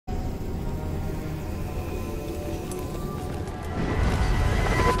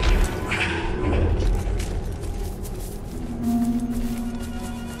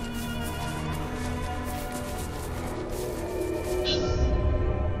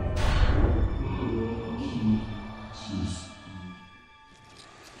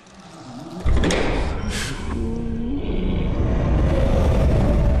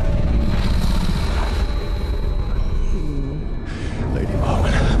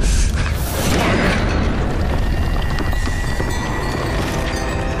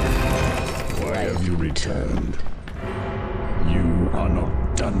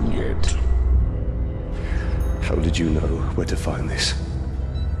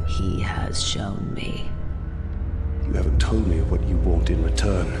he has shown me. You haven't told me what you want in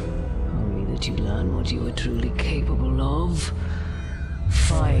return. Only that you learn what you are truly capable of.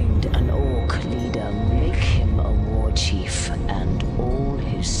 Find an orc leader, make him a war chief, and all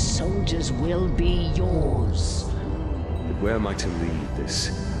his soldiers will be yours. But where am I to lead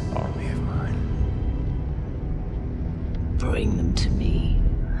this army of mine? Bring them to me,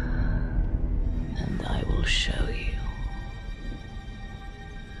 and I will show you.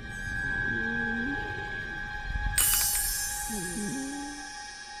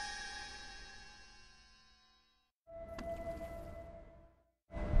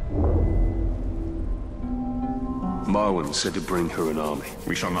 Marwan said to bring her an army.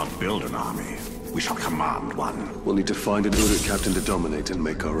 We shall not build an army. We shall command one. We'll need to find an Uruk captain to dominate and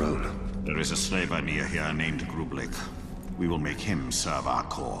make our own. There is a slave near here named Grublik. We will make him serve our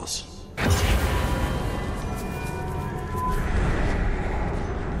cause.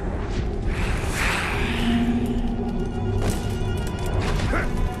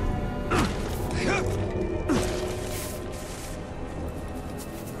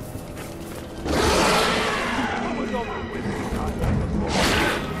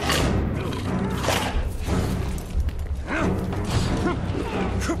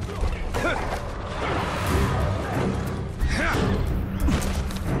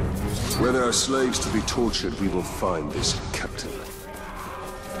 Where there are slaves to be tortured, we will find this captain.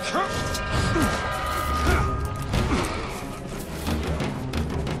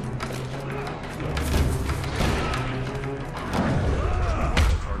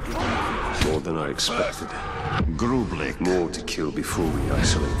 More than I expected. Grublik. More to kill before we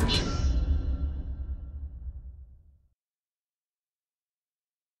isolate them.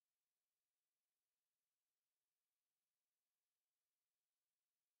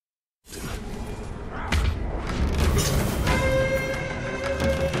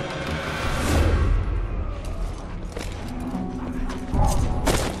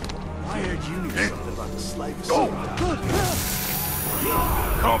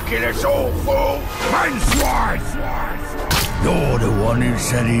 Can't kill us all, fool! Man swine! You're the one who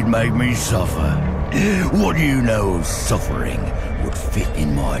said he'd make me suffer. What do you know of suffering would fit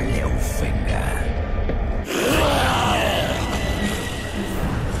in my little finger?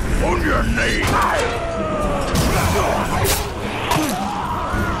 On your knees!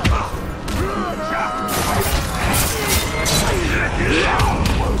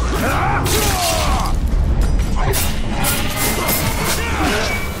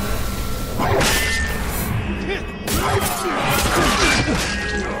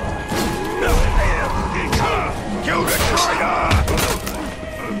 Kill the traitor!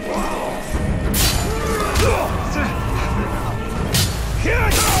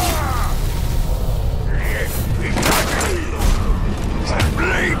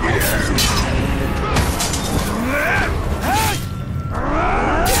 Bleed you!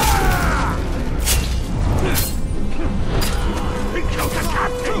 Kill the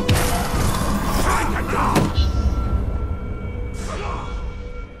captain!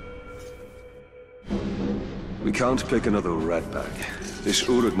 We can't pick another ratbag. This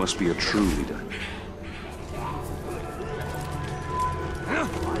Uruk must be a true leader.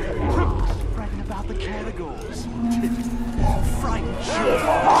 Bragging about the categories. Frightened.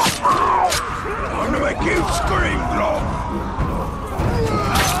 I'm gonna make you scream, Glob!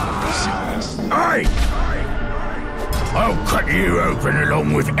 Hey! I'll cut you open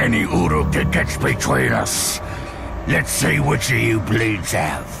along with any Uruk that gets between us. Let's see which of you bleeds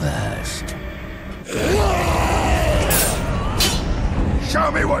out first. Show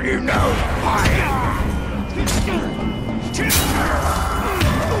me what you know!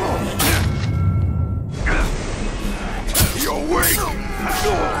 You're weak!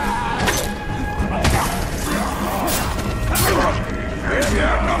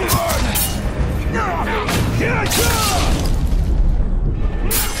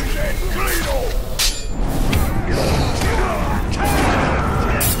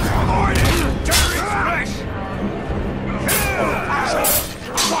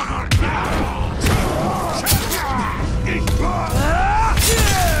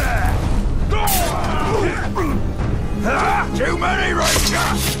 Too many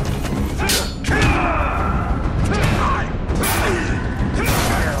rangers!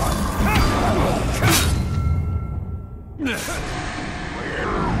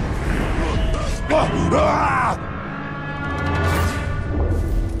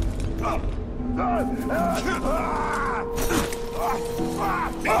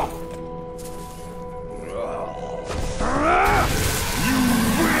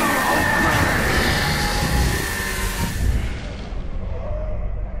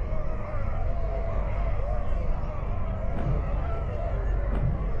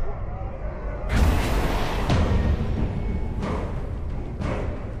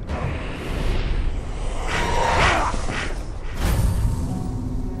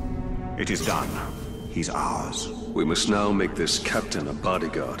 It is done. He's ours. We must now make this captain a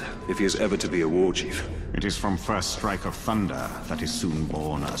bodyguard, if he is ever to be a war chief. It is from first strike of thunder that is soon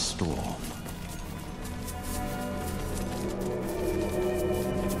born a storm.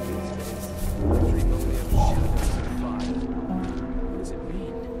 What does it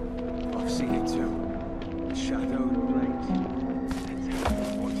mean? I've seen it too. The shadow, the light.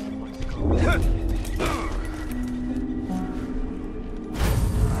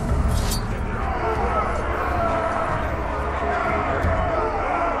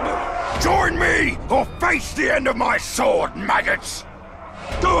 Join me, or face the end of my sword, maggots!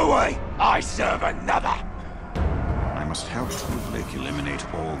 Go away! I serve another! I must help Grublake eliminate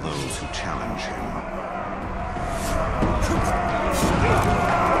all those who challenge him.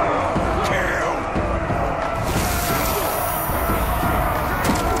 Kill!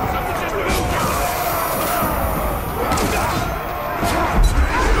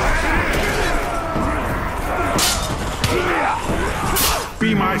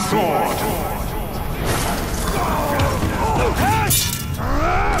 Be my sword!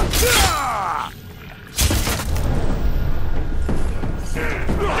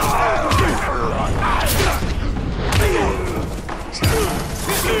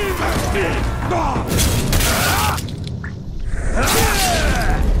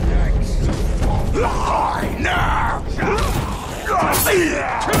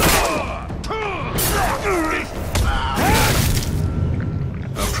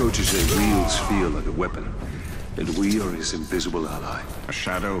 Our protege wields fear like a weapon, and we are his invisible ally. A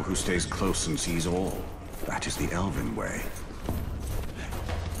shadow who stays close and sees all. That is the Elven way.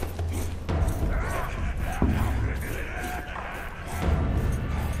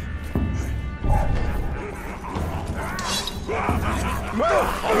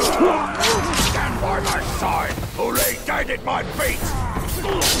 Stand by my side, or lay dead at my feet!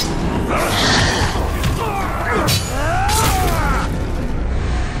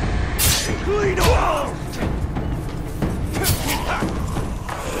 Lead on!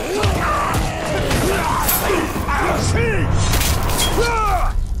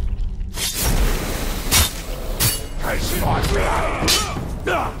 Taste my blood!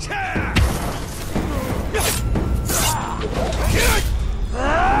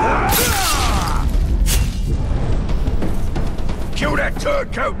 Kill that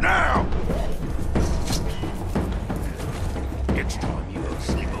turncoat now! Next time you won't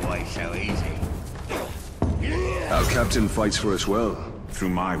slip away so easy. Our captain fights for us well. Through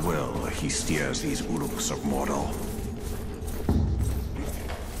my will, he steers these Uruks of Mordor.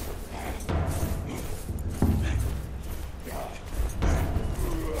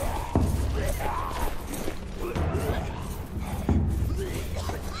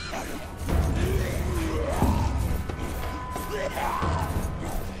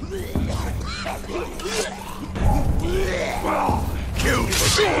 Killed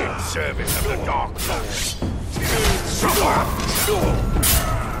for being in service of the Dark Lord.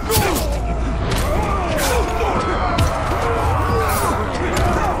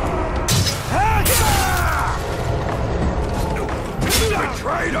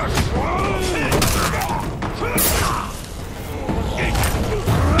 Betrayed us!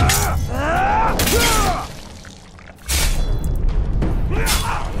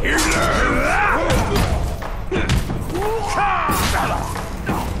 You learn!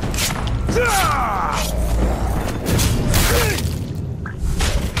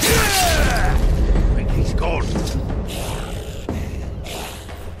 He's gone.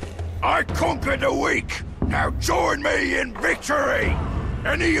 I conquered the weak. Now join me in victory.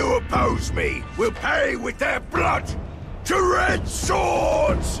 Any who oppose me will pay with their blood to red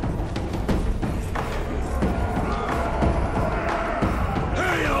swords.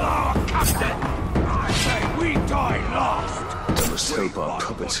 Hail our captain! I say we die last. We must help our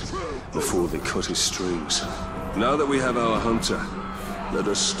puppet before they cut his strings. Now that we have our hunter, let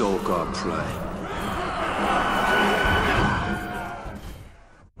us stalk our prey.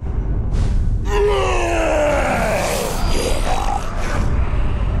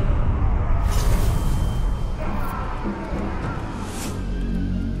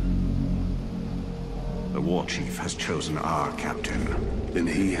 The war chief has chosen our captain. And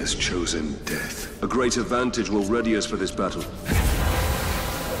he has chosen death. A great advantage will ready us for this battle.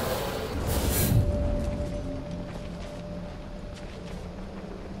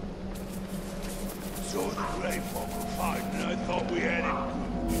 Saw the grave walker fight, and I thought we had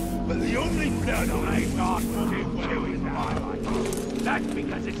him. But the only blood I got was him killing my. That's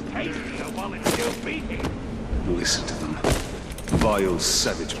because it's tastier while it's still beating. Listen to them. Vile,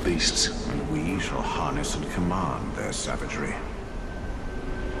 savage beasts. And we shall harness and command their savagery.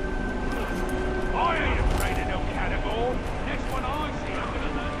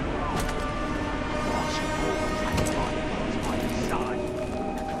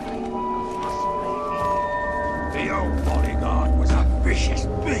 vicious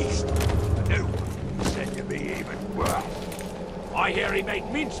beast. The new one said to be even worse. I hear he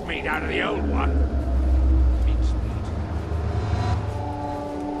made mincemeat out of the old one. Mincemeat.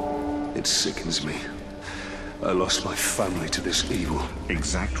 It sickens me. I lost my family to this evil.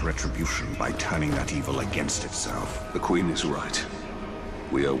 Exact retribution by turning that evil against itself. The Queen is right.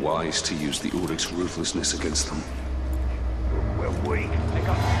 We are wise to use the Urdik's ruthlessness against them. We're weak. They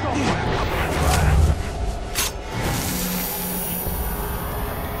got stopped by a couple of rats.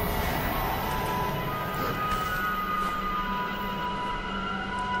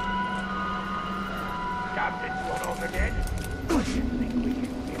 Captain's one over dead. I didn't think we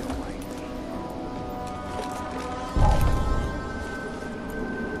could get away.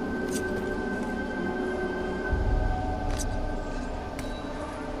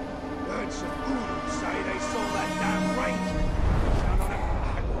 Heard some Uruk say they saw that damn ranger. Down on a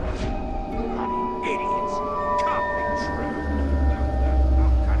bloody idiots. Can't be true. How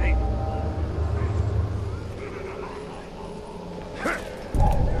can it?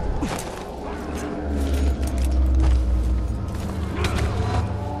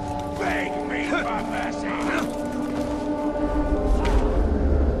 Beg me for mercy.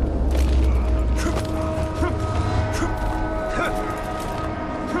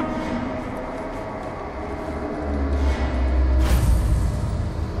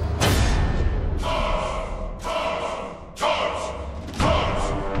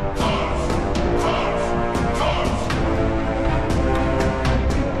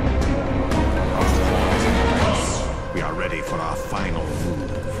 We are ready for our final move.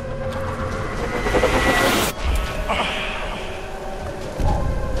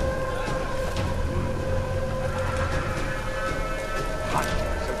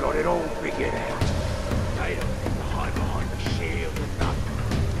 Hunters have got it all figured out. They don't need to hide behind the shield or nothing.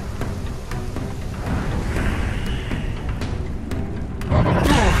 Oh,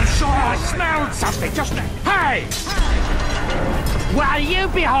 sure, I smelled something just now. Hey! What are you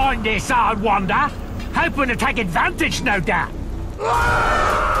behind this, I wonder? Hoping to take advantage, no doubt.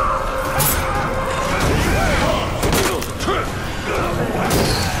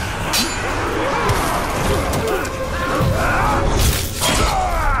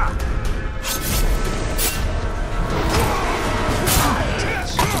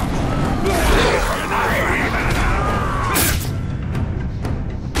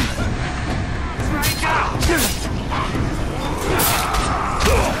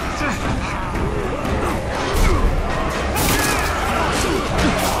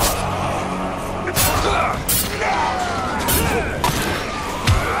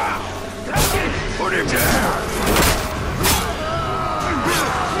 Put him down!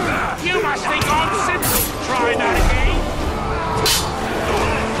 You must think I'm simple. Try that again.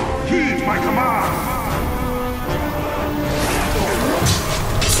 Heed my command!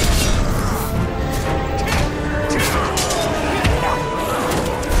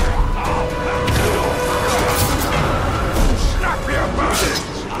 Snap your buttons!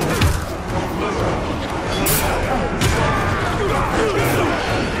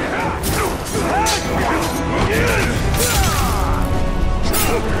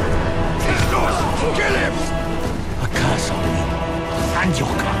 Kill him! A curse on you and your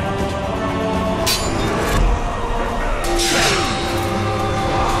kind.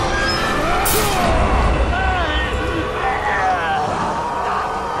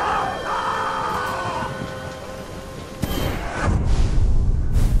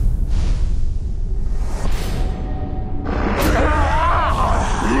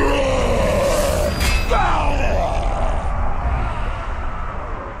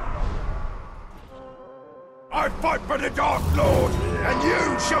 I fight for the Dark Lord, and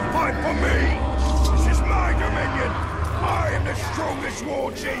you shall fight for me! This is my dominion! I am the strongest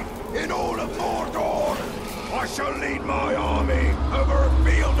war chief in all of Mordor! I shall lead my army over a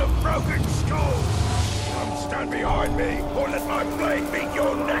field of broken skulls! Come stand behind me, or let my blade beat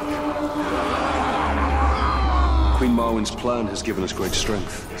your neck! Queen Marwen's plan has given us great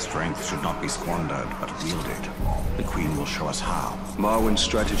strength. Strength should not be squandered, but wielded. The Queen will show us how. Marwen's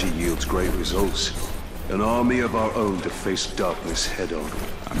strategy yields great results. An army of our own to face darkness head-on.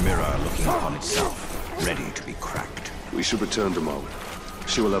 A mirror looking upon itself, ready to be cracked. We should return to Marwen.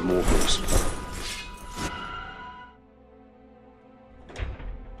 She will have more for us.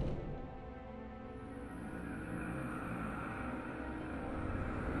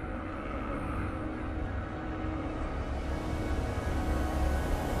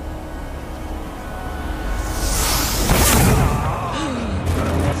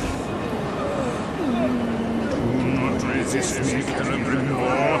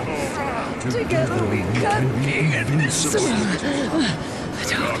 Together we can be invincible.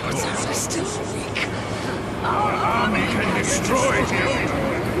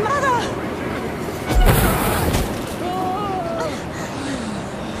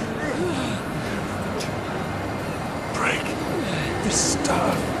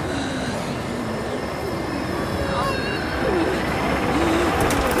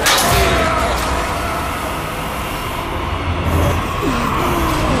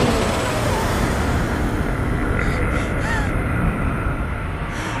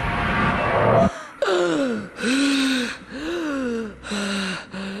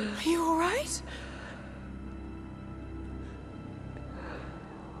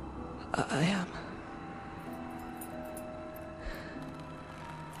 I am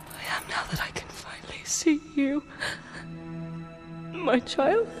now that I can finally see you. My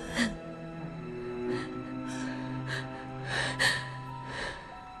child.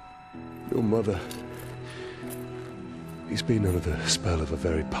 Your mother. He's been under the spell of a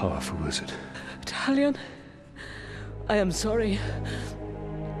very powerful wizard. Talion, I am sorry.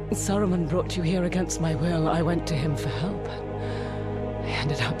 Saruman brought you here against my will. I went to him for help. I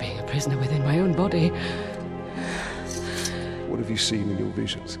ended up being a prisoner within my own body. What have you seen in your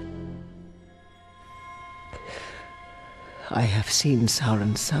visions? I have seen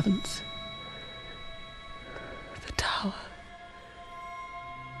Sauron's servants. The tower.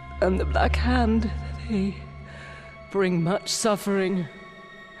 And the Black Hand. They bring much suffering.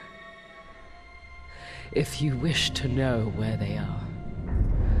 If you wish to know where they are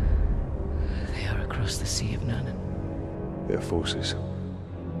across the Sea of Nurnen. Their forces.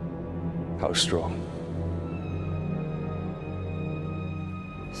 How strong?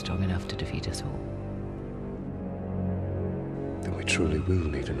 Strong enough to defeat us all. Then we truly will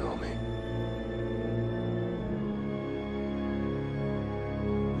need an army.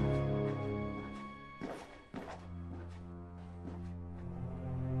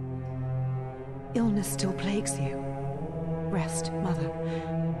 Illness still plagues you. Rest, Mother.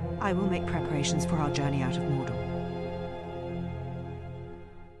 I will make preparations for our journey out of Mordor.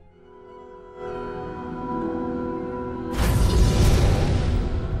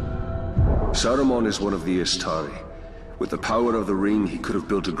 Saruman is one of the Istari. With the power of the ring, he could have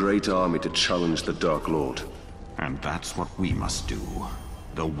built a great army to challenge the Dark Lord. And that's what we must do.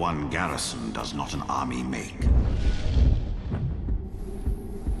 The one garrison does not an army make.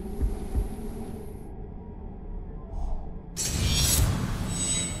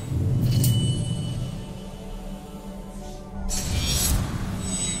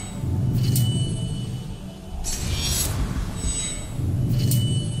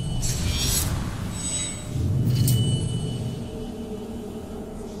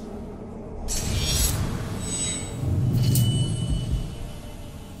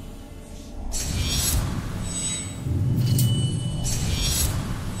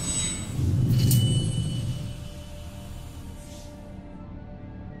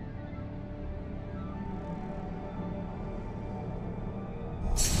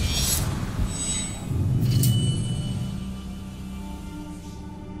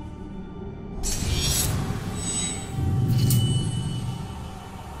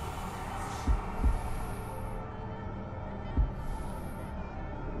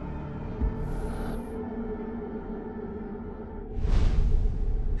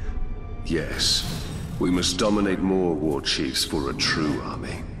 Yes. We must dominate more war chiefs for a true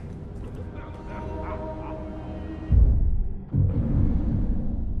army.